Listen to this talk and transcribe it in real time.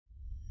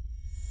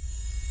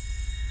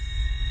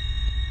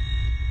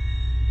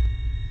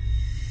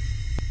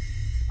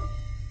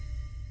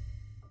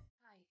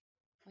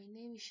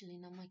name is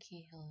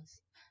Shelina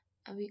Hills,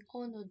 and we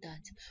all know that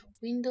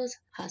Windows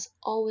has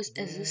always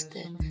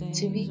existed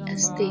to be a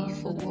stage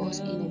for world's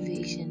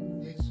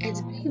innovation.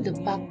 It's been the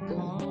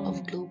backbone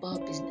of global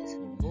business,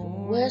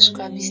 where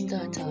scrappy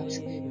startups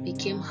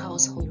became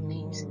household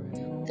names.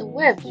 The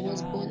web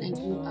was born and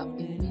grew up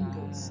in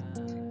Windows.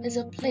 It's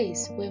a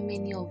place where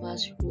many of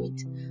us wrote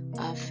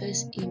our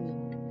first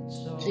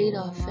email, played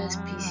our first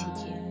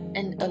PC game,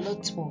 and a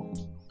lot more.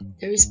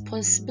 The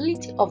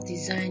responsibility of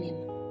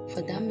designing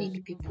for that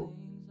many people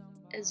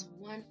is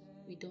one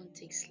we don't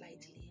take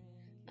slightly.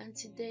 And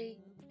today,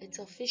 it's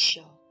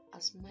official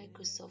as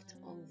Microsoft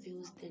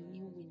unveils the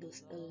new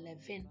Windows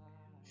 11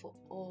 for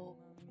all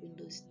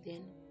Windows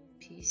 10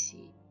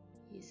 PC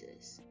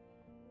users.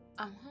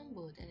 I'm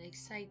humbled and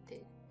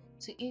excited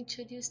to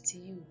introduce to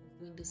you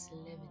Windows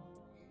 11,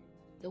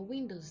 the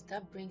Windows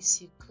that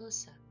brings you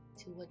closer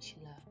to what you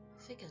love.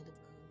 Take a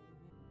look.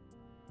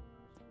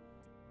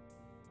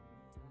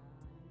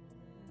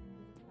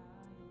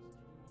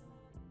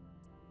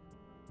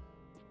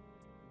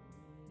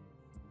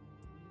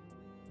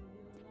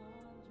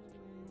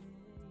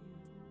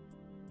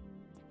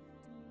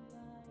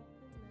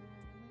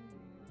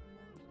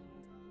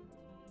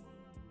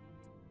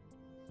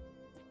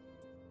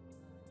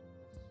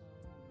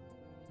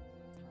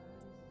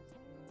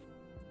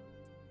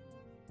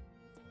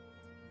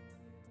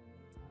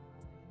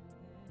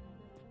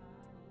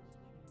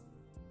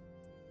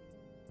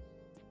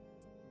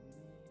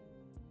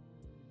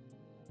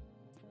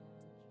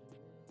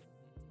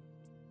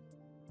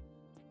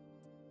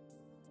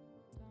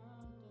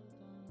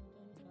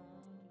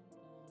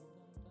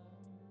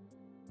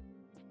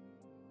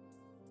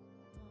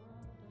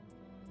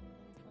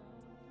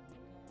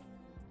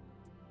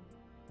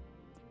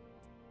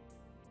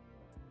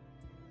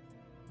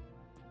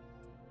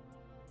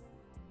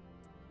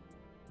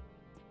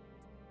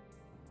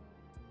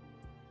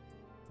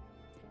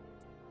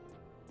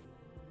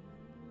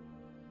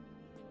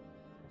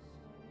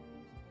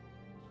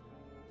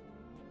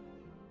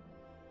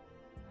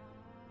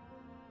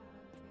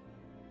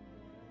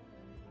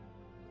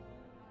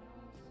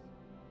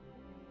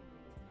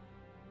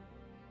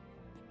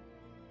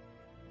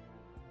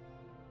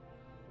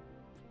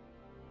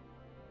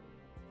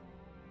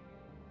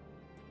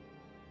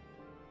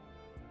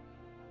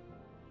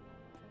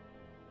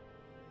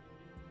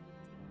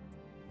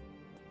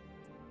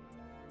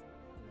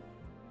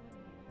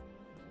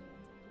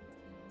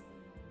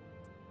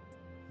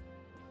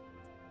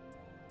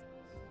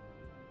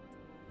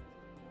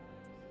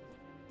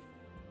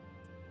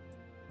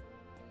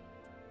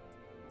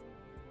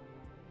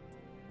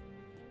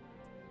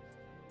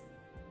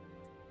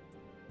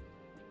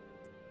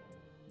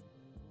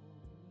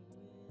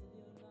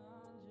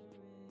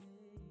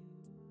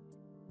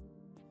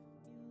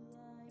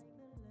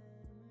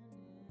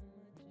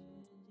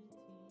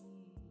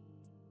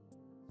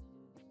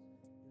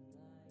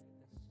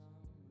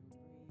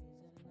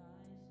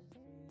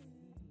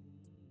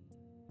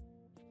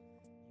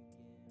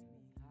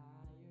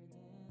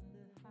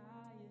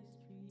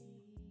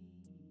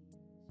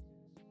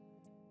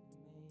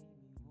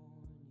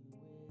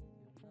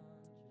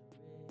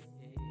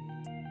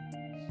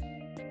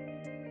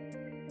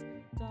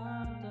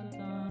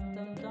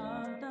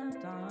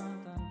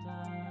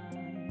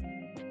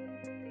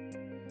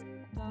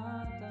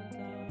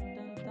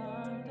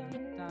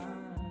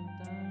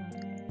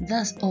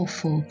 That's all,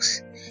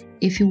 folks.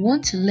 If you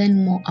want to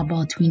learn more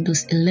about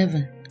Windows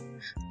 11,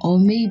 or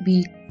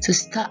maybe to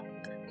start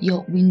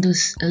your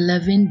Windows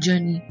 11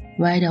 journey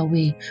right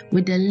away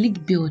with the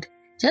leak build,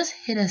 just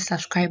hit the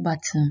subscribe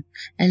button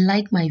and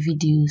like my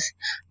videos,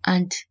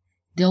 and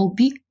there will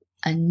be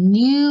a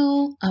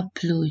new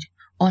upload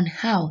on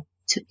how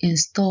to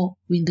install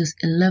Windows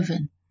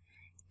 11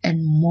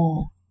 and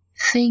more.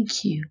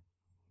 Thank you.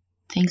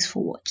 Thanks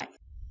for watching.